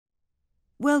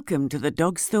Welcome to the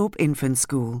Dogsthorpe Infant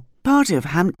School, part of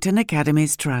Hampton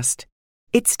Academies Trust.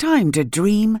 It's time to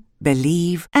dream,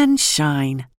 believe, and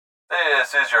shine.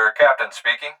 This is your captain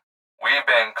speaking. We've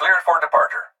been cleared for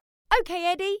departure. Okay,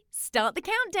 Eddie, start the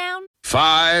countdown.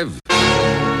 5,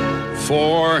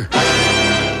 4,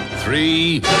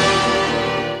 3,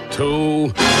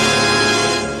 2,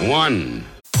 1.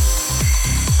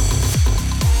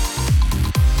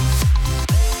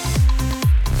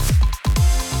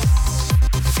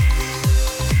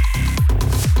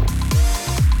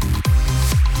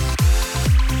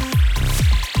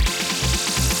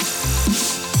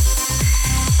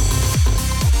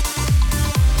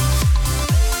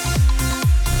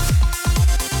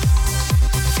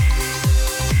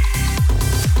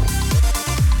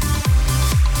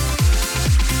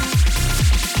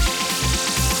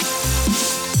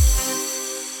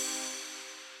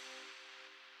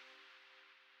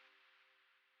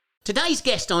 Today's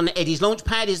guest on Eddie's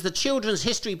Launchpad is the children's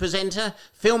history presenter,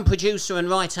 film producer and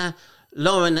writer,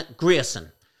 Lauren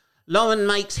Grierson. Lauren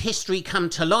makes history come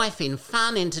to life in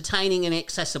fun, entertaining and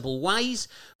accessible ways,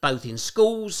 both in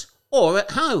schools or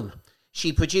at home.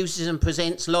 She produces and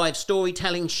presents live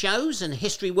storytelling shows and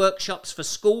history workshops for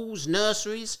schools,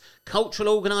 nurseries, cultural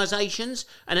organisations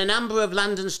and a number of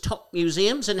London's top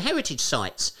museums and heritage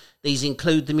sites. These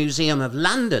include the Museum of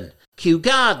London, Kew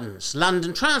Gardens,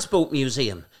 London Transport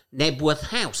Museum,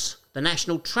 Knebworth House, the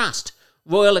National Trust,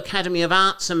 Royal Academy of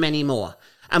Arts and many more.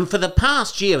 And for the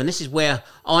past year, and this is where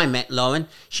I met Lauren,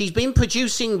 she's been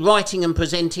producing, writing and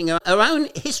presenting her own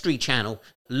history channel,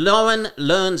 Lauren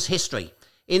Learns History.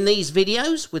 In these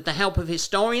videos, with the help of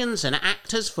historians and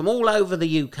actors from all over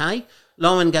the UK,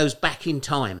 Lauren goes back in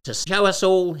time to show us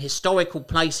all historical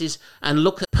places and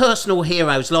look at personal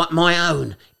heroes like my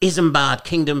own, Isambard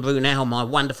Kingdom Brunel, my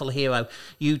wonderful hero.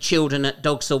 You children at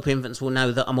Dogsthorpe Infants will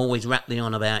know that I'm always rattling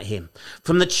on about him.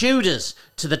 From the Tudors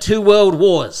to the two world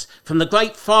wars, from the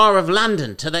Great Fire of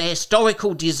London to the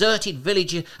historical deserted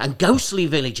village and ghostly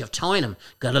village of Tyneham.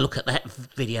 Gotta look at that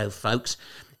video, folks.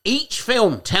 Each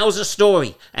film tells a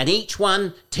story, and each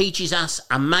one teaches us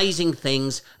amazing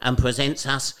things and presents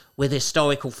us with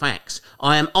historical facts.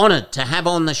 I am honoured to have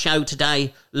on the show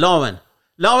today Lauren.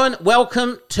 Lauren,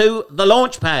 welcome to the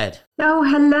Launchpad. Oh,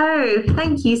 hello.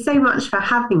 Thank you so much for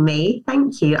having me.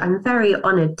 Thank you. I'm very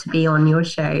honoured to be on your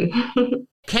show.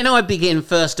 Can I begin,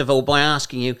 first of all, by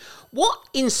asking you, what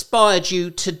inspired you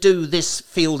to do this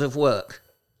field of work?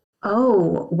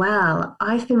 Oh, well,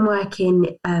 I've been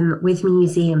working with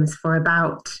museums for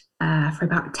about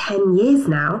 10 years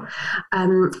now,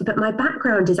 but my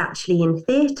background is actually in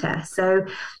theatre. So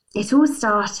it all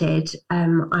started,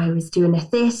 I was doing a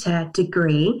theatre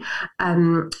degree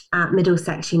at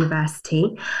Middlesex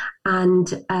University,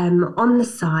 and on the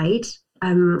side,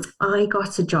 I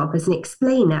got a job as an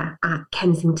explainer at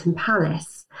Kensington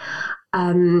Palace.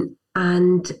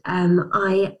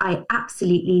 I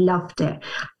absolutely loved it.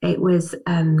 It was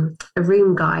a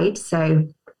room guide, so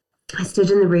I stood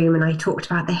in the room and I talked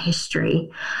about the history,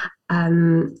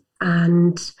 and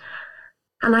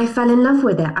I fell in love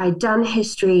with it. I'd done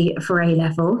history for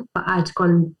A-level, but I'd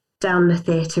gone down the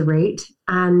theatre route,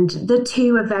 and the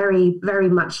two are very, very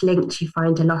much linked. You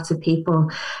find a lot of people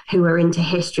who are into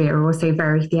history are also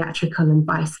very theatrical and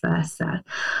vice versa.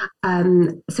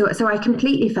 So I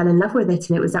completely fell in love with it,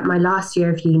 and it was at my last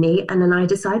year of uni, and then I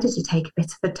decided to take a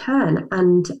bit of a turn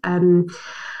and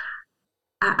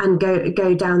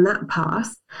go down that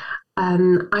path.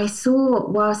 I saw,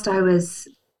 whilst I was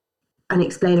an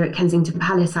explainer at Kensington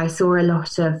Palace, I saw a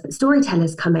lot of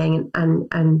storytellers coming and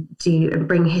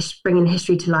bring in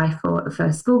history to life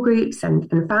for school groups and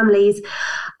families.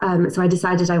 So I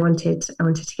decided I wanted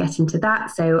to get into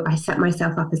that. So I set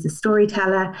myself up as a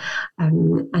storyteller,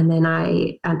 and then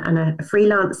a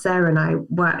freelancer, and I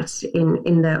worked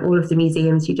in all of the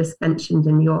museums you just mentioned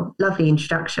in your lovely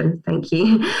introduction. Thank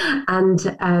you. And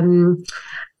then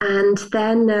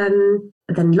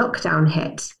lockdown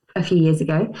hit a few years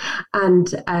ago, and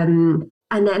then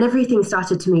everything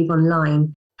started to move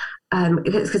online.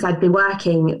 Because I'd been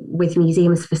working with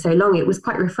museums for so long, it was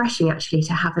quite refreshing actually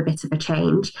to have a bit of a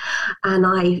change. And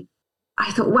I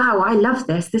thought, wow, I love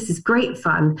this. This is great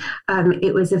fun.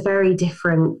 It was very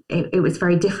different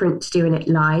to doing it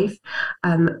live.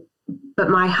 But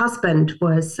my husband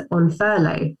was on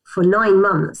furlough for 9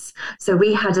 months. So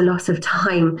we had a lot of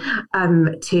time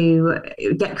to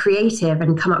get creative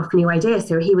and come up with new ideas.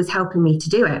 So he was helping me to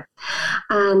do it.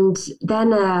 And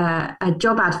then a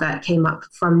job advert came up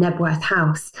from Nebworth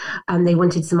House. They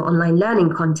wanted some online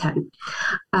learning content.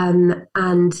 And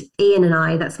Ian and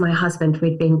I, that's my husband,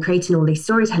 we'd been creating all these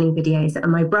storytelling videos.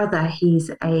 And my brother, he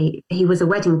was a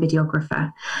wedding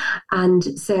videographer. And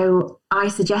so I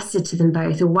suggested to them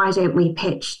both, well, why don't we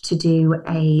pitch to do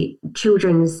a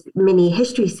children's mini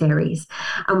history series?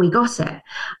 And we got it.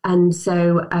 And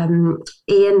so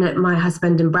Ian, my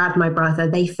husband, and Brad, my brother,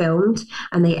 they filmed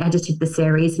and they edited the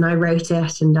series, and I wrote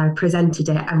it and I presented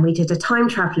it, and we did a time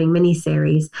traveling mini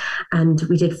series, and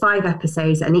we did 5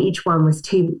 episodes, and each one was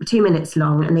two minutes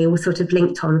long, and they all sort of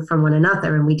linked on from one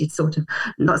another, and we did sort of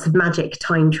lots of magic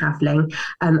time traveling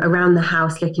around the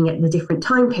house, looking at the different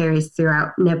time periods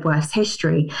throughout Nebworth's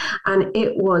history. And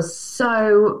it was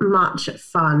so much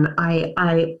fun.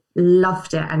 I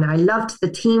loved it, and I loved the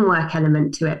teamwork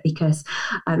element to it, because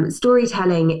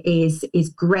storytelling is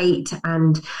great,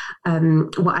 and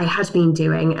what I had been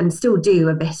doing and still do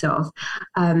a bit of.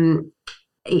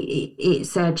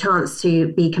 It's a chance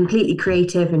to be completely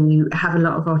creative, and you have a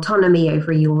lot of autonomy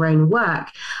over your own work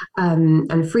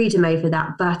and freedom over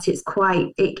that. But it's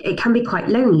it can be quite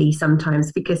lonely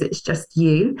sometimes, because it's just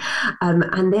you.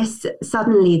 And this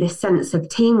sense of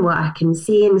teamwork and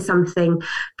seeing something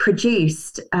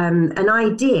produced, an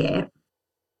idea.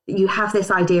 You have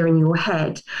this idea in your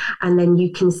head, and then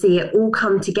you can see it all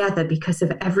come together because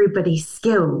of everybody's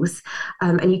skills,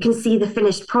 and you can see the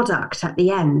finished product at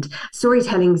the end.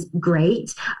 Storytelling's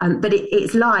great, but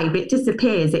it's live. It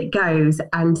disappears, it goes,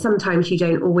 and sometimes you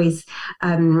don't always.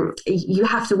 You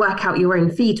have to work out your own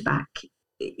feedback.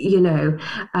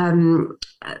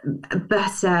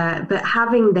 But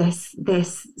having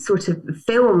this sort of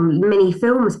mini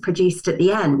films produced at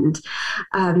the end,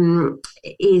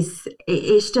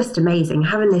 it's just amazing.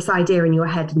 Having this idea in your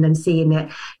head and then seeing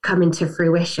it come into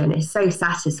fruition is so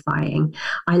satisfying.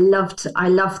 I loved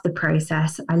the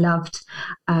process. I loved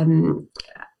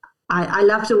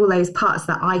all those parts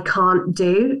that I can't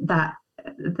do, that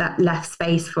left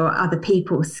space for other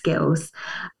people's skills,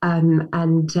 and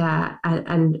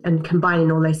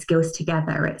combining all those skills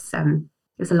together. It's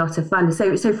a lot of fun.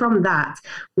 So from that,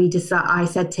 I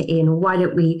said to Ian, why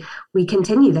don't we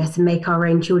continue this and make our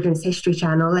own children's history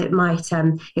channel? It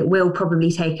will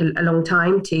probably take a long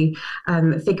time to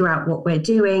figure out what we're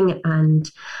doing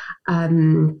and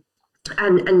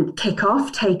take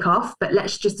off, but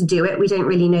let's just do it. We don't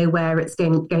really know where it's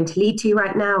going to lead to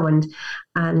right now, and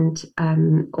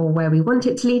or where we want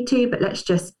it to lead to, but let's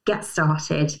just get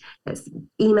started. Let's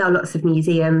email lots of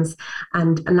museums,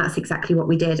 and that's exactly what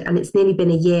we did. And it's nearly been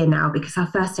a year now, because our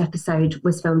first episode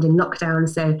was filmed in lockdown.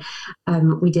 So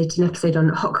we did an episode on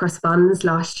hot cross buns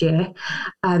last year,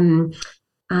 and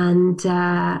it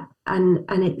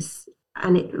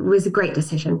was a great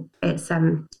decision. It's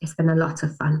been a lot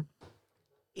of fun.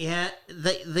 Yeah,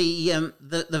 the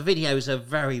videos are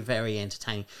very, very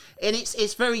entertaining, and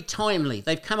it's very timely.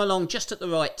 They've come along just at the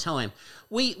right time.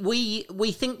 We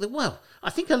think that, well, I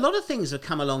think a lot of things have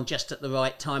come along just at the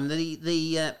right time.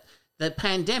 The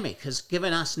pandemic has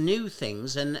given us new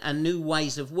things and new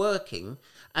ways of working,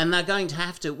 and we're going to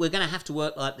have to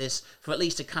work like this for at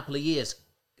least a couple of years.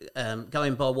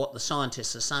 Going by what the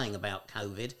scientists are saying about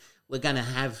COVID, we're going to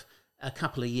have a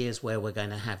couple of years where we're going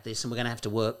to have this, and we're going to have to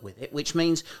work with it, which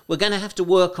means we're going to have to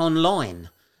work online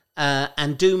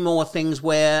and do more things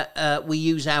where we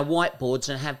use our whiteboards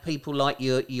and have people like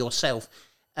yourself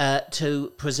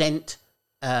to present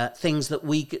things that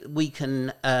we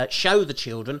can show the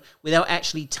children without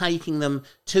actually taking them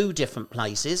to different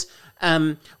places.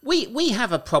 We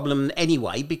have a problem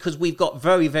anyway, because we've got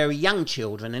very, very young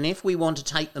children, and if we want to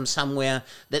take them somewhere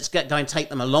that's going to take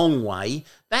them a long way,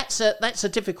 that's a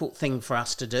difficult thing for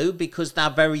us to do, because they're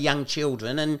very young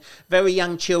children, and very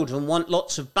young children want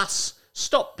lots of bus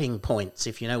stopping points,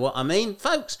 if you know what I mean,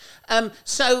 folks.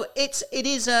 So it's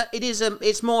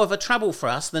more of a trouble for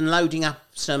us than loading up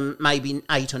some maybe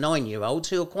 8 or 9 year olds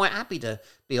who are quite happy to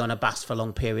be on a bus for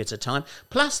long periods of time.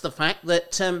 Plus the fact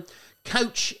that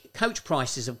coach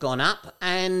prices have gone up,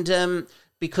 and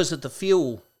because of the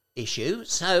fuel issue,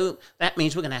 so that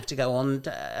means we're going to have to go on.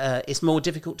 It's more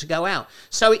difficult to go out.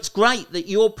 So it's great that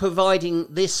you're providing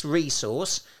this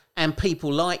resource and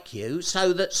people like you,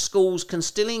 so that schools can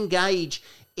still engage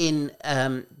in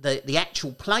the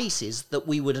actual places that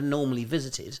we would have normally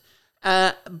visited.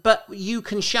 But you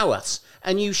can show us,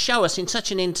 and you show us in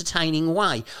such an entertaining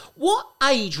way. What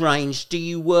age range do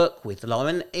you work with,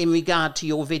 Lauren, in regard to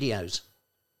your videos?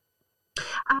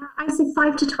 I said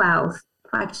 5 to 12.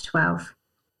 5 to 12.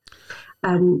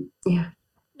 Yeah.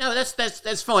 No,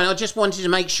 that's fine. I just wanted to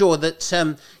make sure that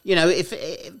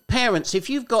if parents, if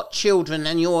you've got children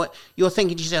and you're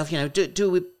thinking to yourself,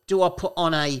 do I put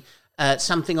on a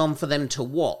something on for them to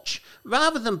watch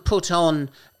rather than put on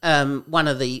one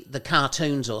of the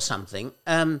cartoons or something,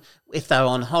 if they're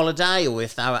on holiday or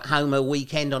if they're at home a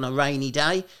weekend on a rainy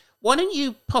day, why don't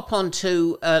you pop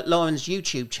onto Lauren's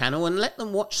YouTube channel and let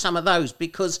them watch some of those,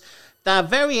 because they're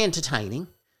very entertaining.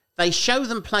 They show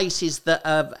them places that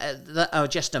are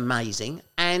just amazing,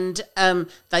 and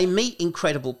they meet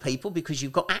incredible people, because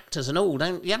you've got actors and all,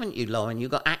 haven't you, Lauren?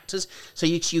 You've got actors, so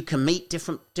you can meet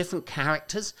different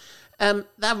characters.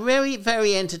 They're very,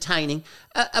 very entertaining.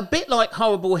 A bit like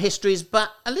Horrible Histories,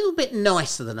 but a little bit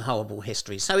nicer than Horrible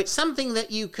Histories. So it's something that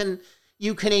you can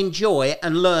enjoy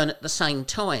and learn at the same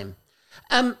time.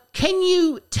 Can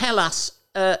you tell us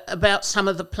about some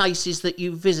of the places that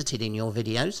you visited in your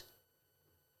videos?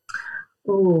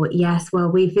 Oh, yes.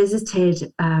 Well, we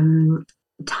visited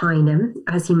Tyneham,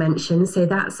 as you mentioned. So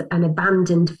that's an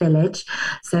abandoned village.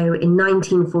 So in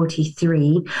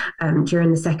 1943, during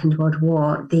the Second World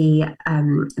War, the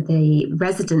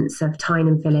residents of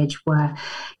Tyneham Village were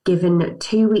given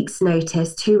 2 weeks'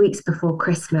 notice, 2 weeks before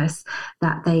Christmas,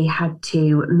 that they had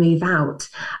to move out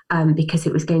because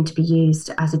it was going to be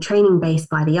used as a training base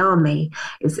by the army.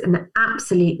 It's an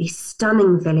absolutely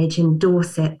stunning village in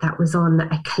Dorset that was on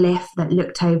a cliff that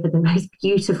looked over the most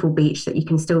beautiful beach that you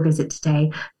can still visit today.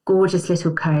 Gorgeous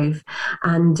little cove,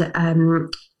 and it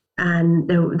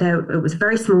was a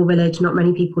very small village. Not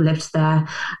many people lived there.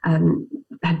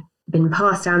 Had been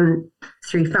passed down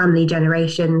through family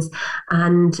generations,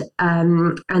 and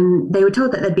they were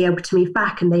told that they'd be able to move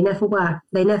back, and they never were.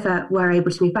 They never were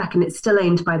able to move back, and it's still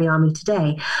owned by the army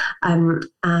today. And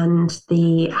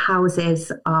the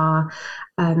houses are.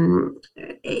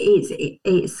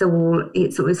 It's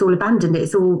all abandoned.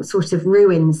 It's all sort of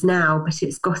ruins now, but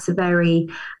it's got a very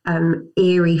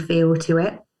eerie feel to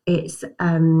it.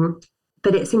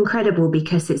 But it's incredible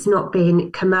because it's not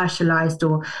been commercialized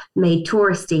or made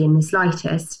touristy in the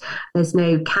slightest. There's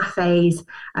no cafes,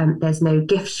 there's no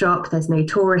gift shop, there's no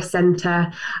tourist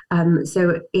centre.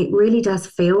 So it really does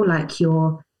feel like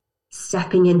you're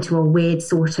stepping into a weird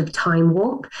sort of time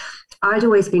warp. I'd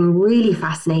always been really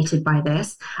fascinated by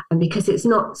this, and because it's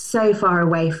not so far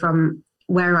away from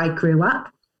where I grew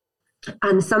up.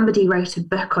 And somebody wrote a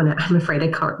book on it. I'm afraid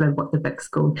I can't remember what the book's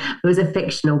called. It was a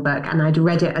fictional book, and I'd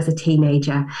read it as a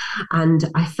teenager, and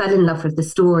I fell in love with the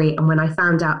story. And when I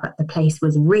found out that the place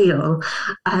was real,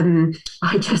 I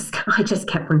just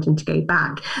kept wanting to go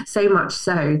back. So much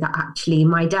so that actually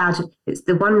my dad, it's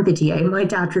the one video my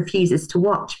dad refuses to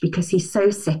watch because he's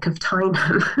so sick of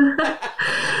Tyneham.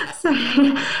 So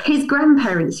his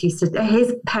grandparents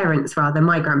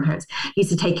my grandparents used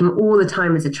to take him all the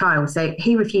time as a child. So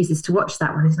he refuses to watch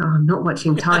that one. He's like, I'm not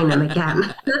watching Tyneham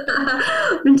again.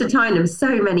 I've been to Tyneham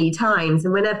so many times,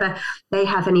 and whenever they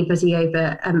have anybody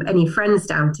over, any friends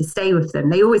down to stay with them,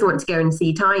 they always want to go and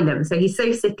see Tyneham. So he's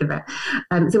so sick of it.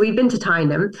 So we've been to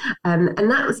Tyneham,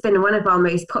 and that has been one of our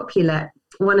most popular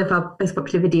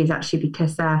videos, actually,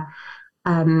 because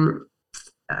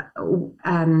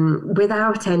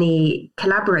without any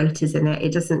collaborators in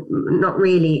it, not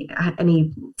really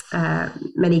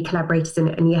many collaborators in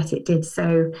it, and yet it did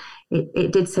so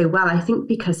well. I think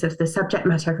because of the subject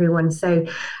matter, everyone's so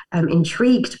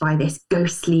intrigued by this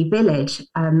ghostly village,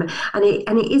 and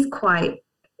it is quite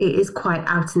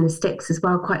out in the sticks as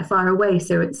well, quite far away.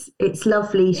 So it's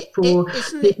lovely for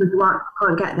people who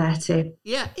can't get there too.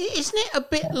 Yeah, isn't it a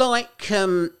bit like?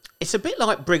 It's a bit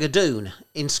like Brigadoon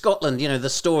in Scotland, the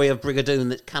story of Brigadoon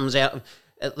that comes out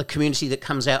of the community that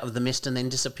comes out of the mist and then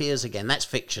disappears again. That's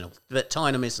fictional, but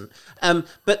Tyneham isn't.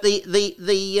 But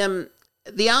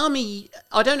the army,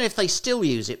 I don't know if they still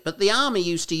use it, but the army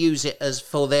used to use it as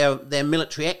for their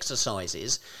military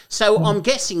exercises. So I'm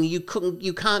guessing you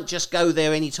can't just go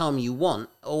there anytime you want,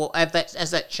 or has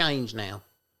that changed now?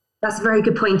 That's a very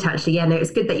good point, actually. Yeah, no,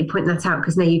 it's good that you point that out,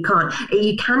 because no, you can't.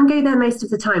 You can go there most of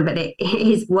the time, but it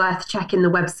is worth checking the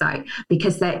website,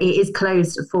 because it is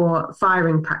closed for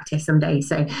firing practice some days.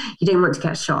 So you don't want to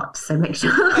get shot. So make sure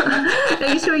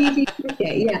you do check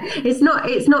it. Yeah, it's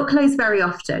not closed very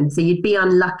often, so you'd be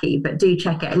unlucky, but do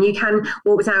check it. And you can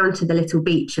walk down to the little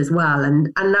beach as well,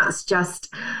 and that's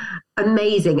just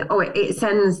amazing. Oh, it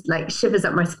sends like shivers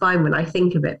up my spine when I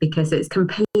think of it, because it's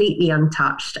completely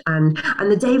untouched. And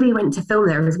the day we went to film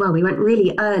there as well, we went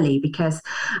really early because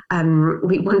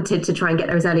we wanted to try and get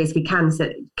there as early as we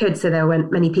so there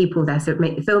weren't many people there, so it would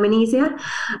make the filming easier.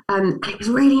 And it was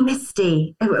really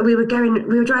misty. We were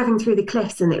driving through the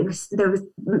cliffs, and there was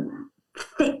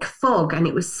thick fog, and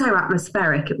it was so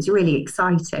atmospheric. It was really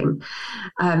exciting.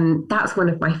 That's one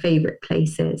of my favourite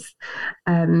places.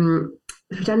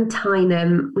 We've done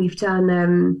Tyneham. We've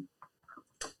done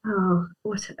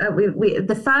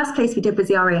the first place we did was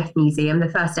the RAF Museum. The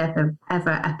first ever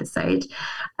episode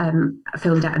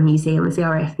filmed at a museum was the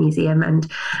RAF Museum,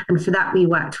 and for that we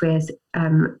worked with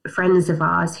friends of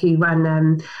ours who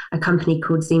run a company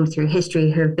called Zoom Through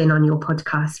History, who have been on your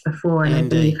podcast before, and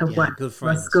indeed, I believe have worked good for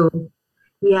our friends. school.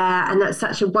 Yeah, and that's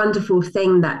such a wonderful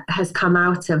thing that has come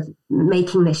out of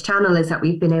making this channel, is that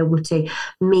we've been able to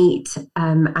meet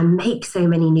and make so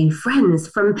many new friends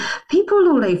from people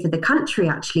all over the country.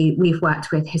 Actually, we've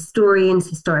worked with historians,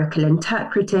 historical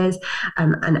interpreters,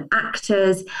 and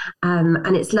actors,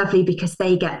 and it's lovely because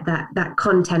they get that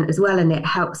content as well, and it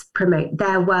helps promote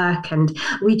their work. And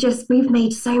we've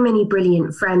made so many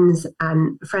brilliant friends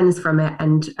from it,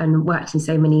 and worked in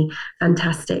so many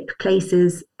fantastic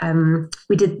places.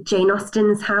 We did Jane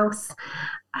Austen's house,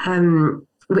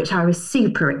 which I was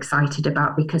super excited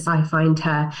about, because I find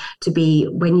her to be,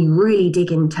 when you really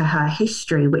dig into her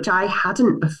history, which I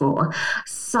hadn't before,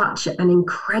 such an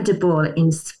incredible,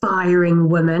 inspiring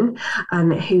woman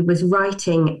who was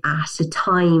writing at a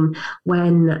time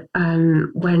when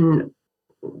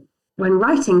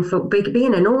writing for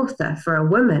being an author for a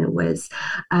woman was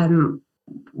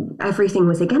everything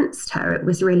was against her. It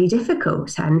was really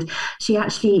difficult, and she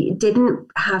actually didn't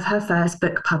have her first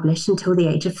book published until the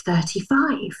age of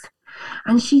 35,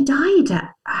 and she died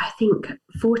at, I think,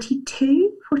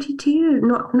 42,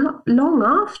 not long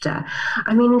after.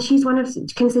 I mean, she's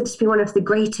considered to be one of the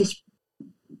greatest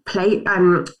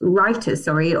writers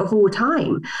of all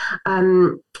time.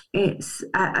 So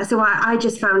I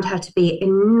just found her to be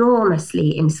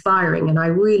enormously inspiring, and I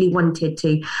really wanted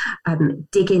to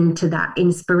dig into that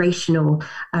inspirational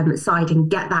side and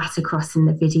get that across in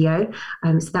the video.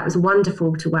 So that was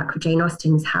wonderful to work with Jane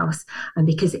Austen's house,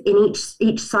 because in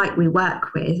each site we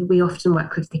work with, we often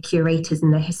work with the curators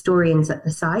and the historians at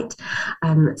the site.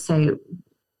 So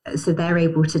they're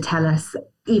able to tell us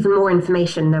even more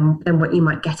information than what you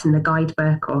might get in the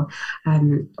guidebook or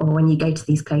when you go to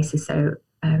these places. So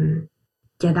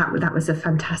that was a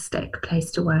fantastic place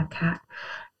to work at,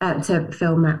 to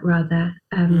film at rather.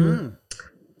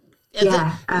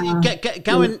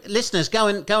 Listeners, go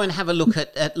and have a look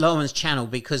at Lauren's channel,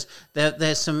 because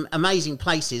there's some amazing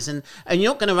places, and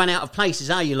you're not going to run out of places,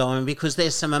 are you, Lauren? Because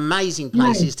there's some amazing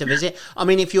places to visit. I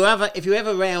mean, if you're ever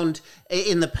around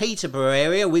in the Peterborough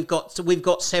area, we've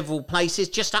got several places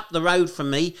just up the road from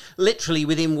me, literally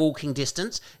within walking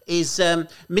distance, is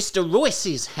Mr.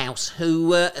 Royce's house,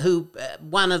 who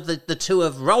one of the two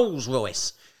of Rolls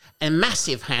Royce. A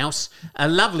massive house, a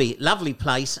lovely, lovely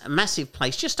place, a massive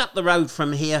place just up the road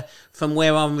from here, from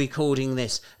where I'm recording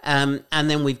this. And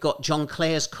then we've got John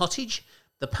Clare's cottage,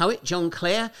 the poet John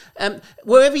Clare.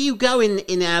 Wherever you go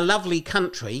in our lovely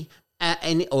country,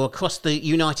 or across the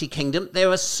United Kingdom,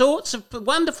 there are sorts of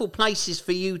wonderful places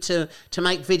for you to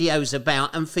make videos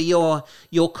about, and for your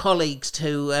colleagues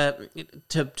to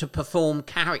perform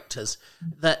characters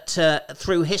that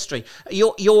through history.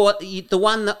 You're the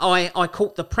one that I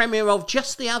caught the premiere of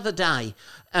just the other day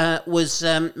was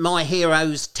My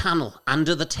Hero's Tunnel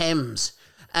Under the Thames.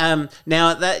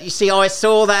 Now that you see, I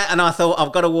saw that and I thought,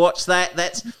 I've got to watch that.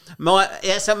 That's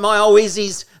my old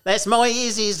Izzy's. That's my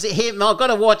Izzy's here. I've got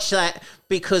to watch that,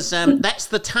 because that's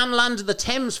the tunnel under the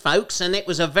Thames, folks, and it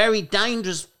was a very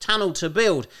dangerous tunnel to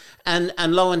build. And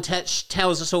Lauren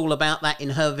tells us all about that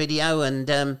in her video,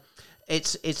 and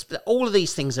it's all of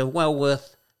these things are well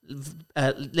worth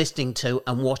listening to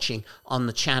and watching on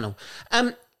the channel.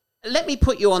 Let me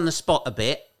put you on the spot a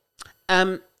bit.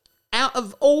 Out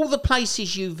of all the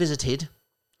places you visited,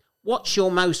 what's your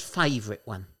most favourite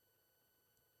one?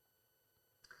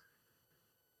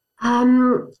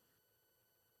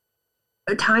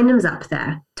 Tyneham's up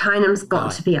there. Tyneham's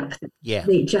got to be up there. Yeah,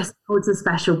 it just holds a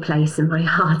special place in my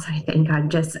heart. I think I've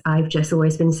just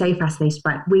always been so fascinated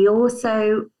by it. We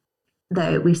also,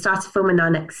 though, we've started filming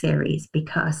our next series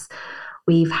because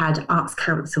we've had Arts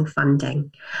Council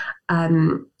funding,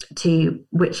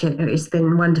 which has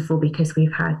been wonderful, because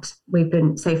we've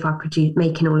been so far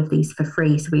making all of these for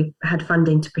free. So we've had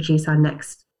funding to produce our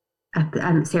next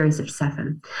series of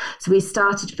 7. So we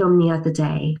started filming the other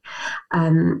day,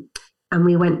 and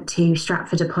we went to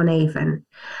Stratford upon Avon,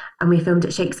 and we filmed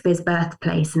at Shakespeare's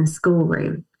birthplace and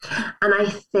schoolroom. And I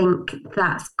think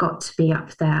that's got to be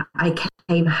up there. I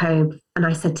came home and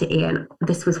I said to Ian,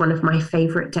 this was one of my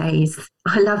favourite days.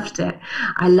 I loved it.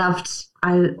 I loved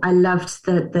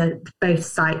the both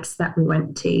sites that we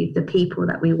went to, the people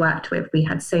that we worked with. We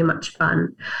had so much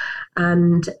fun.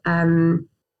 And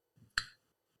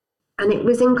And it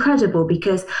was incredible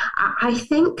because I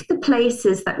think the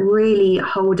places that really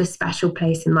hold a special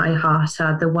place in my heart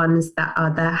are the ones that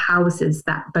are the houses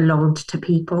that belonged to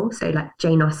people. So like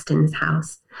Jane Austen's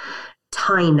house,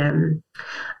 Tyneham,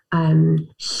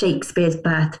 Shakespeare's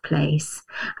birthplace,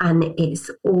 and it's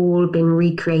all been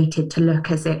recreated to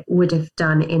look as it would have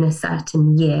done in a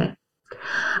certain year.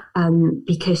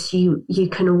 Because you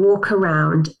can walk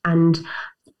around, and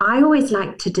I always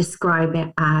like to describe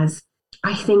it as,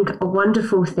 I think a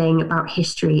wonderful thing about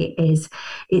history is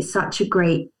it's such a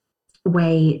great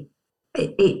way.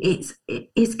 It's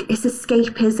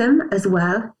escapism as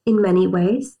well in many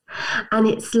ways. And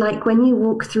it's like when you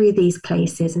walk through these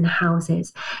places and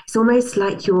houses, it's almost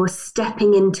like you're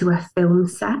stepping into a film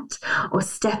set or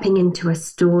stepping into a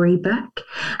storybook,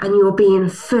 and you're being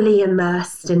fully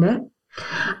immersed in it.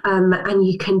 And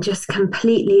you can just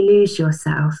completely lose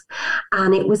yourself.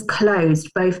 And it was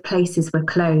closed. Both places were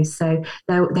closed, so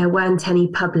there weren't any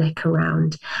public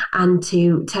around. And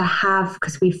to have,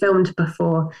 because we filmed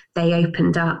before they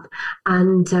opened up,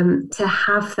 and to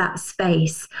have that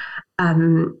space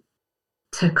to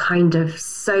kind of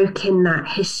soak in that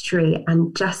history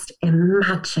and just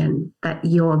imagine that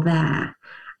you're there.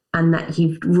 And that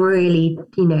you've really,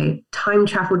 time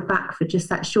traveled back for just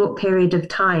that short period of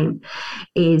time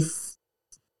it's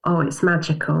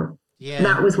magical. Yeah.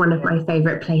 That was one of my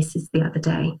favorite places the other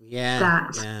day. Yeah.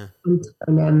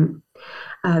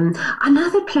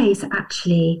 Another place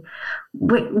actually,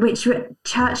 which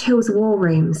Churchill's War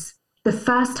Rooms. The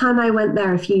first time I went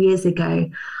there a few years ago,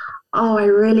 I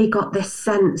really got this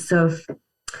sense of,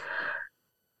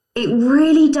 it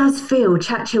really does feel,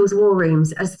 Churchill's War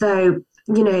Rooms, as though,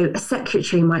 a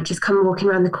secretary might just come walking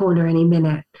around the corner any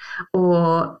minute,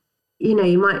 or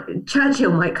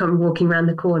Churchill might come walking around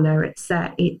the corner. It's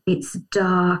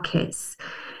dark. It's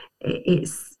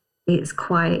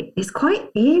quite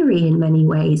eerie in many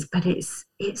ways, but it's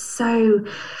so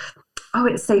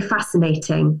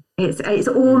fascinating. It's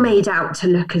all made out to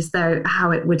look as though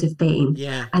how it would have been.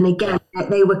 Yeah. And again,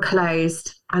 they were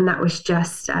closed, and that was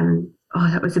just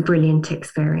that was a brilliant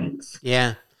experience.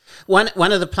 Yeah.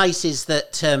 One of the places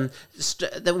that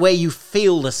where you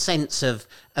feel the sense of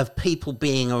people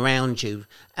being around you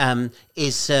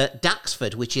is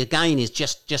Duxford, which again is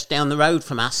just down the road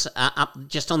from us, up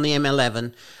just on the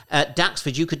M11.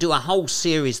 Duxford, you could do a whole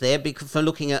series there for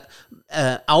looking at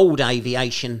old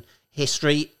aviation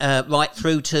history right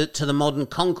through to the modern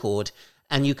Concorde,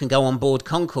 and you can go on board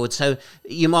Concorde. So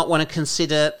you might want to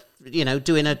consider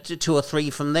doing a 2 or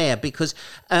 3 from there, because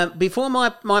before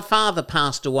my father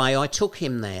passed away, I took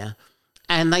him there,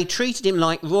 and they treated him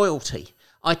like royalty.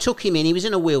 I took him in, he was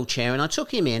in a wheelchair, and I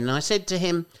took him in, and I said to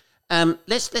him,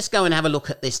 let's go and have a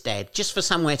look at this, Dad, just for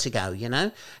somewhere to go,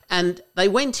 And they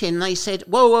went in, they said,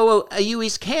 whoa, are you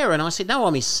his carer? And I said, no,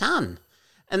 I'm his son.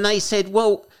 And they said,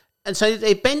 well, and so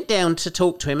they bent down to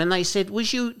talk to him, and they said,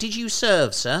 did you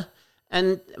serve, sir?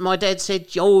 And my dad said,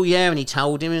 oh, yeah, and he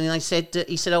told him, and he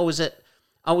said, I was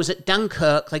at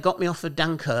Dunkirk, they got me off of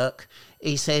Dunkirk,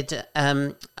 he said,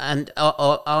 and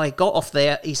I got off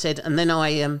there, he said, and then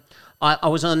I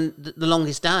was on the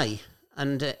longest day,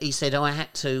 and he said, I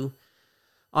had to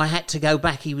go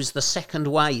back. He was the second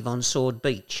wave on Sword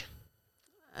Beach,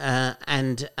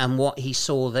 and what he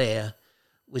saw there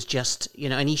was just,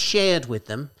 and he shared with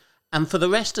them, and for the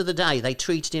rest of the day, they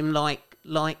treated him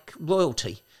like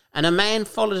royalty. And a man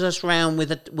followed us around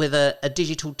with a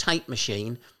digital tape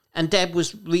machine, and Dad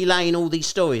was relaying all these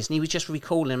stories, and he was just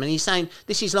recalling them, and he's saying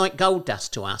this is like gold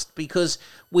dust to us, because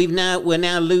we're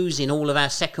now losing all of our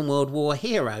Second World War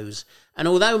heroes. And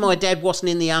although my dad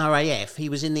wasn't in the RAF, he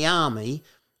was in the army,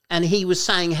 and he was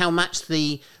saying how much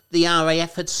the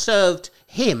RAF had served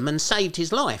him and saved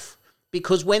his life,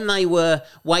 because when they were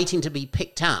waiting to be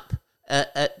picked up,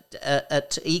 my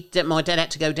dad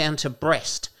had to go down to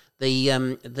Brest,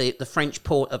 the French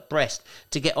port at Brest,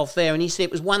 to get off there, and he said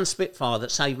it was one Spitfire that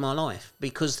saved my life,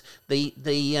 because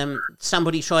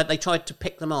somebody tried to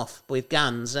pick them off with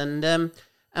guns, and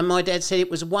my dad said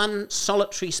it was one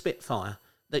solitary Spitfire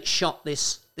that shot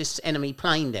this enemy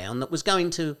plane down that was going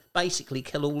to basically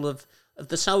kill all of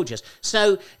the soldiers.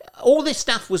 So all this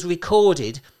stuff was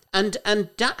recorded. And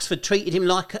Duxford treated him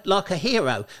like a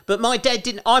hero. But my dad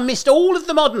didn't. I missed all of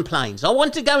the modern planes. I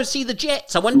wanted to go and see the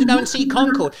jets. I wanted to go and see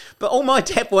Concorde. But all my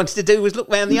dad wanted to do was look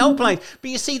around the old planes. But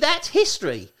you see, that's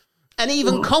history. And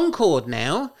even Concorde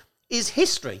now is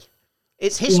history.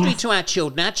 It's history to our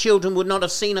children. Our children would not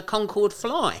have seen a Concorde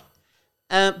fly.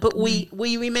 But we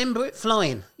remember it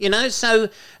flying, So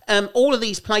all of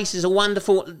these places are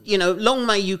wonderful. Long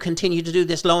may you continue to do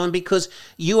this, Lauren, because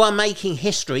you are making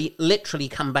history literally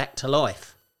come back to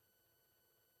life.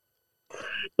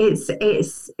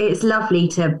 it's lovely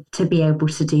to be able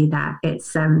to do that.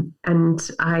 It's what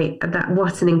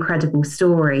an incredible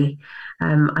story.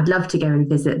 I'd love to go and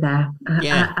visit there.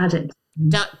 Add it.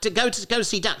 To go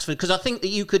see Duxford, because I think that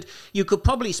you could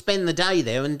probably spend the day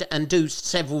there and do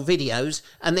several videos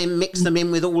and then mix them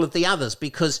in with all of the others,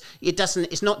 because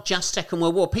it's not just Second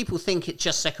World War. People think it's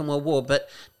just Second World War, but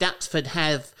Duxford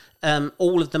have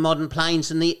all of the modern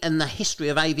planes and the history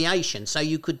of aviation. So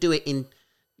you could do it in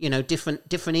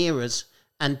different eras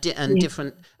and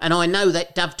different. And I know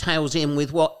that dovetails in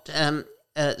with what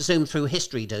Zoom Through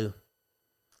History do.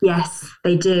 Yes,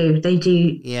 they do. They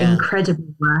do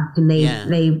incredible work, and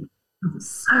they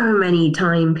so many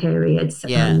time periods.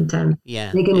 And they're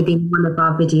going to be one of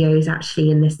our videos actually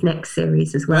in this next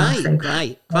series as well.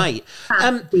 Great.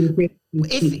 Let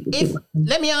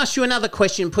me ask you another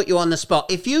question, put you on the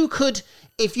spot. If you could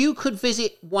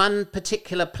visit one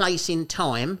particular place in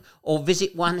time, or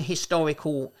visit one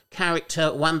historical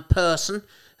character, one person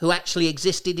who actually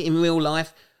existed in real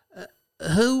life,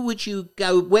 who would you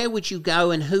go? Where would you go,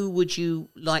 and who would you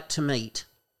like to meet?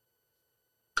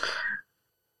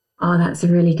 Oh, that's a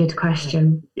really good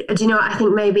question. Do you know what? I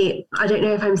think maybe, I don't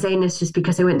know if I'm saying this just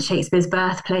because I went to Shakespeare's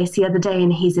birthplace the other day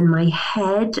and he's in my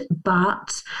head,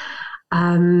 but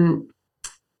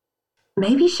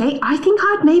maybe I think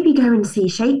I'd maybe go and see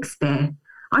Shakespeare.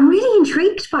 I'm really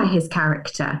intrigued by his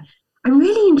character. I'm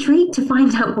really intrigued to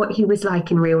find out what he was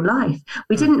like in real life.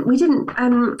 We didn't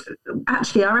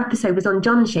actually, our episode was on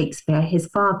John Shakespeare, his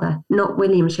father, not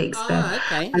William Shakespeare. Oh,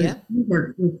 okay, He's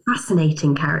a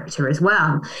fascinating character as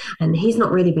well. And he's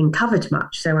not really been covered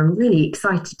much. So I'm really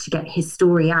excited to get his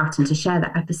story out and to share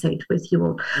that episode with you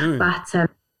all. But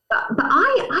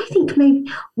I think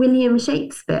maybe William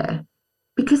Shakespeare,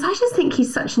 because I just think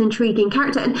he's such an intriguing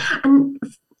character. And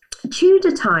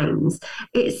Tudor times,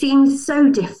 it seems so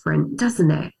different,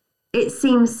 doesn't it? It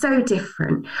seems so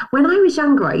different. When I was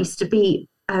younger, I used to be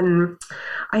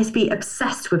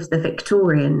obsessed with the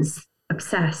Victorians,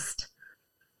 obsessed.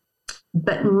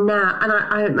 But now,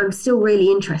 and I'm still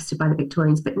really interested by the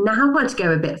Victorians, but now I'd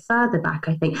go a bit further back,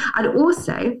 I think. I'd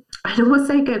also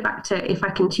go back to, if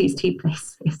I can choose two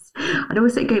places, I'd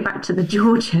also go back to the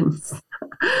Georgians.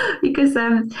 Because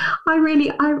I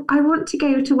want to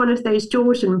go to one of those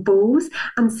Georgian balls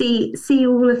and see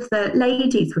all of the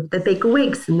ladies with the big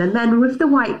wigs and the men with the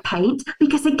white paint,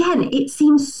 because again, it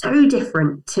seems so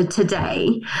different to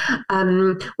today.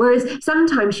 Whereas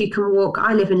sometimes you can walk,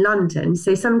 I live in London,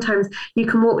 so sometimes you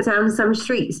can walk down some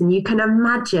streets and you can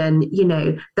imagine,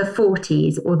 the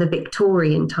 40s or the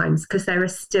Victorian times, because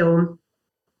there's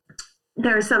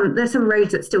some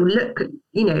roads that still look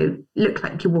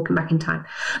like you're walking back in time.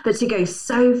 But to go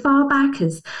so far back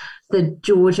as the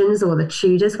Georgians or the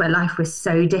Tudors, where life was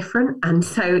so different and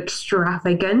so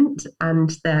extravagant,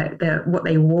 and the what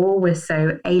they wore was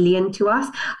so alien to us,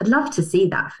 I'd love to see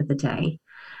that for the day.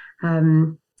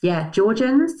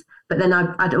 Georgians, but then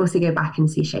I'd also go back and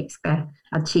see Shakespeare.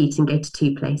 I'd cheat and go to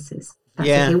two places.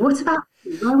 Okay. What about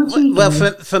you? Where would you go?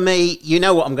 Well, for me, you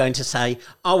know what I'm going to say.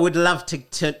 I would love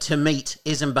to meet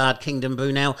Isambard Kingdom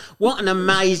Brunel. What an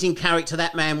amazing character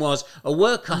that man was. A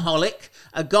workaholic,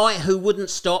 a guy who wouldn't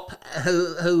stop,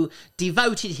 who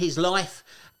devoted his life.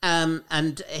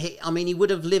 He would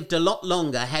have lived a lot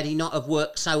longer had he not have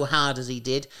worked so hard as he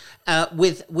did,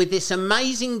 with this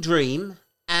amazing dream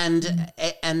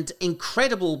and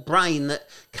incredible brain that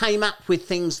came up with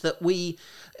things that we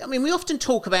often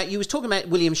talk about. You was talking about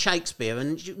William Shakespeare,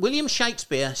 and William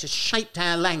Shakespeare has shaped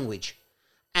our language,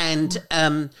 and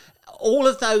all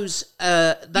of those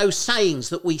sayings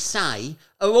that we say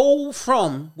are all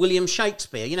from William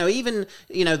Shakespeare.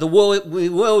 The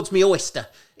world's me oyster.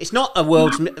 It's not a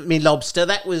world's me lobster.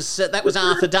 That was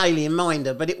Arthur Daly in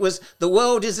Minder, but it was the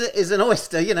world is an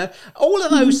oyster. All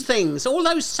of those things, all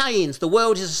those sayings. The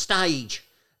world is a stage.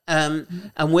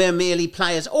 And we're merely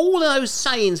players. All of those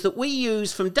sayings that we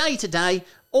use from day to day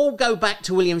all go back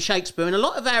to William Shakespeare. And a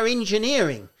lot of our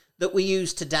engineering that we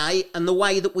use today, and the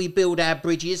way that we build our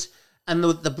bridges, and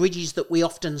the bridges that we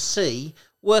often see,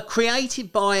 were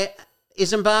created by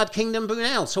Isambard Kingdom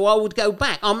Brunel. So I would go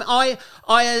back. I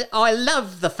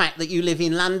love the fact that you live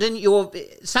in London.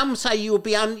 Some say you're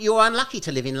unlucky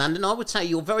to live in London. I would say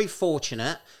you're very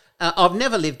fortunate. I've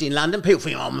never lived in London. People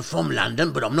think I'm from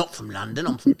London, but I'm not from London.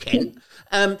 I'm from Kent.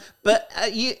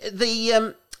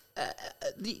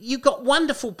 You've got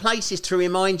wonderful places to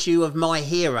remind you of my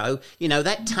hero.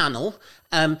 That tunnel.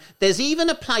 There's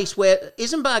even a place where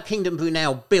Isambard Kingdom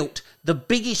Brunel built the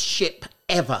biggest ship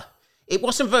ever. It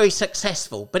wasn't very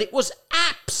successful, but it was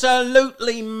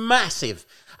absolutely massive.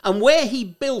 And where he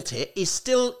built it is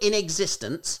still in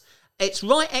existence. It's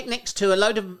right next to a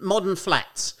load of modern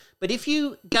flats. But if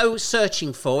you go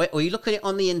searching for it, or you look at it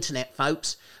on the internet,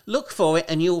 folks, look for it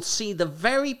and you'll see the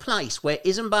very place where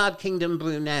Isambard Kingdom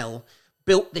Brunel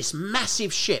built this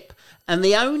massive ship. And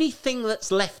the only thing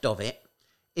that's left of it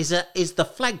is the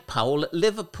flagpole at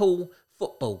Liverpool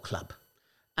Football Club.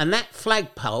 And that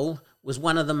flagpole was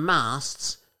one of the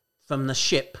masts from the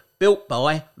ship built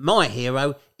by my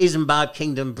hero, Isambard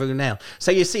Kingdom Brunel.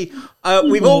 So you see,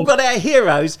 we've all got our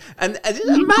heroes, and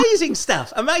amazing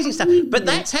stuff. But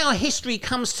that's how history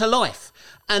comes to life.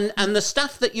 And the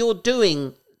stuff that you're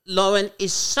doing, Lauren,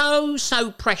 is so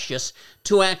precious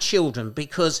to our children,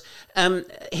 because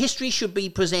history should be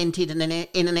presented in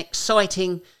an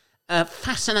exciting,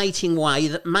 fascinating way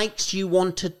that makes you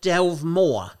want to delve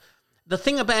more. The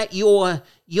thing about your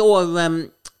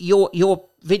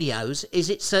videos is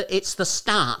it's the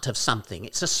start of something.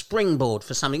 It's a springboard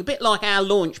for something, a bit like our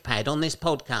launch pad on this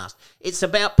podcast. It's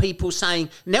about people saying,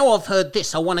 now I've heard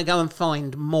this, I want to go and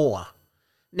find more.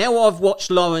 Now I've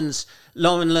watched Lauren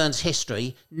Learns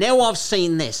History, now I've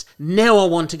seen this, now I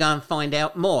want to go and find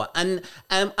out more. And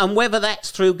whether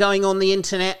that's through going on the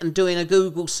internet and doing a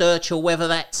Google search, or whether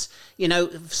that's,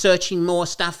 searching more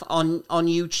stuff on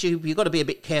YouTube. You've got to be a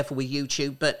bit careful with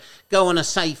YouTube, but go on a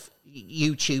safe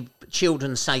YouTube,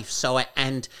 children's safe site,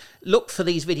 and look for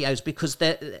these videos, because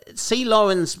see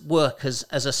Lauren's work as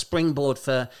a springboard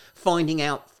for finding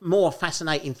out more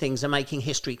fascinating things and making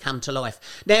history come to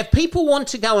life. Now, if people want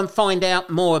to go and find out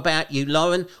more about you,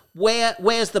 Lauren,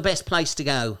 where's the best place to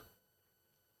go?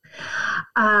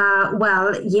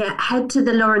 Head to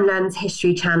the Lauren Learns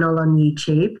History channel on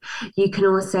YouTube. You can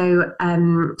also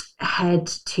head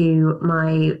to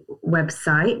my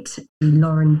website,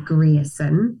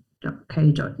 laurengrierson.co.uk.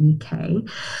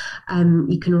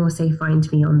 You can also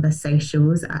find me on the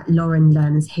socials at Lauren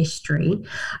Learns History.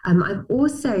 I've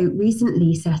also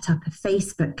recently set up a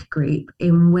Facebook group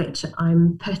in which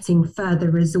I'm putting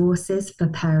further resources for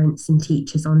parents and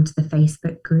teachers onto the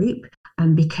Facebook group.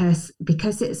 Because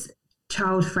it's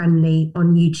child friendly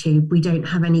on YouTube, we don't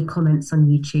have any comments on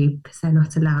YouTube because they're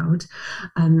not allowed.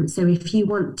 So if you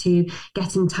want to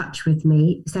get in touch with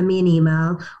me, send me an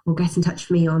email or get in touch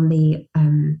with me on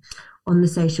the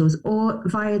socials or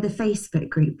via the Facebook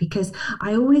group, because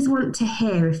I always want to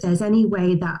hear if there's any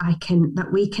way that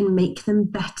we can make them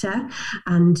better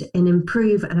and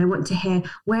improve. And I want to hear,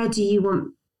 where do you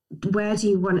want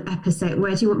episode?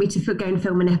 Where do you want me to go and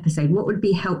film an episode? What would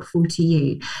be helpful to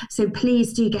you? So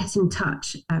please do get in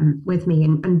touch with me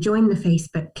and join the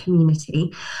Facebook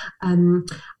community.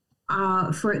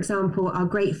 For example, our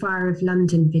Great Fire of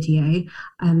London video,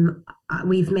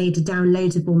 we've made a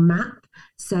downloadable map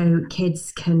so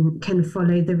kids can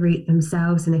follow the route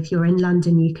themselves. And if you're in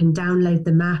London, you can download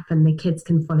the map and the kids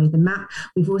can follow the map.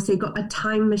 We've also got a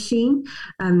time machine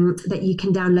that you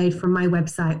can download from my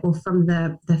website or from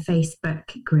the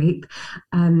Facebook group.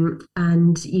 And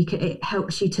it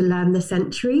helps you to learn the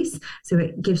centuries. So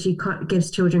it gives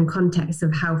children context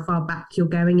of how far back you're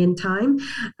going in time.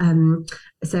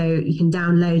 So you can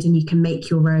download and you can make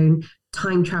your own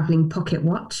time traveling pocket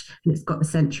watch, and it's got the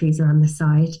centuries around the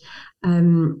side.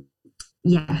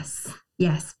 Yes,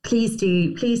 please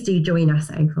do join us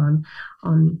over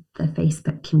on the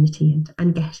Facebook community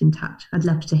and get in touch. I'd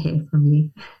love to hear from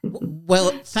you.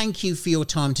 Well, thank you for your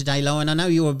time today, Lauren. I know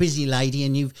you're a busy lady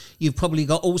and you've probably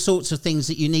got all sorts of things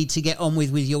that you need to get on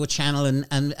with your channel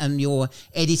and your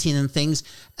editing and things.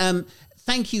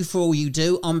 Thank you for all you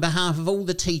do. On behalf of all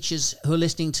the teachers who are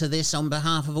listening to this, on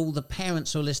behalf of all the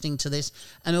parents who are listening to this,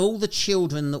 and all the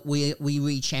children that we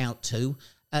reach out to,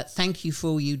 thank you for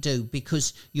all you do,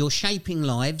 because you're shaping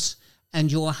lives,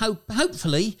 and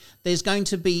hopefully there's going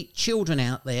to be children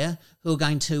out there who are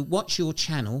going to watch your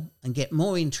channel and get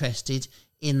more interested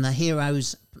in the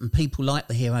heroes and people like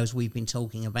the heroes we've been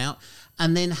talking about,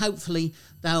 and then hopefully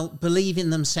they'll believe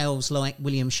in themselves like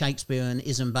William Shakespeare and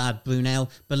Isambard Brunel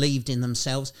believed in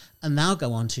themselves, and they'll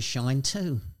go on to shine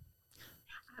too.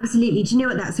 Absolutely. Do you know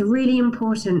what? That's a really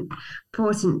important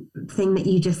thing that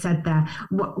you just said there.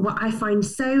 What I find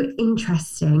so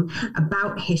interesting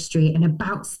about history and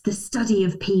about the study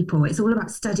of people, it's all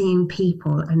about studying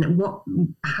people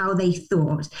and how they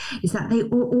thought, is that they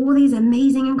all these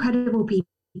amazing, incredible people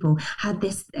had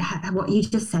what you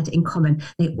just said in common.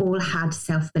 They all had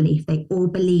self-belief. They all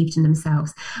believed in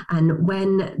themselves. And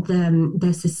when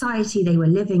the society they were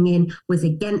living in was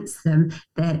against them,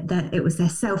 that it was their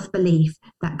self-belief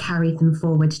that carried them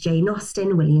forward. Jane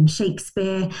Austen, William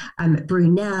Shakespeare,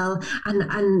 Brunel,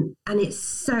 and it's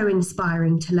so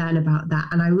inspiring to learn about that.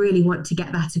 And I really want to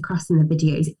get that across in the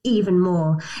videos, even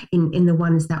more in the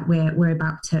ones that we're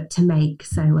about to make.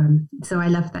 So I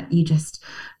love that you just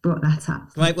brought that up.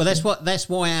 Right. Well, that's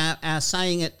why our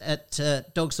saying at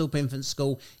Dogsthorpe Infant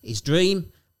School is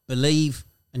dream, believe,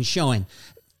 and shine.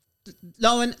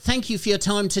 Lauren, thank you for your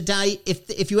time today.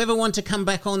 If you ever want to come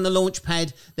back on the launch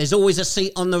pad, there's always a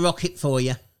seat on the rocket for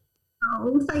you.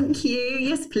 Oh, thank you.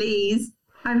 Yes, please.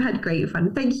 I've had great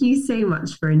fun. Thank you so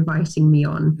much for inviting me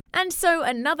on. And so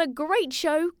another great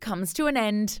show comes to an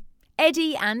end.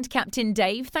 Eddie and Captain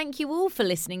Dave, thank you all for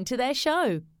listening to their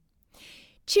show.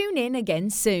 Tune in again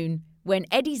soon, when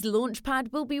Eddie's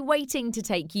Launchpad will be waiting to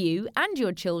take you and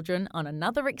your children on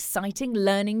another exciting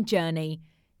learning journey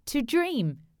to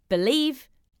dream, believe,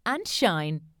 and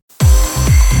shine.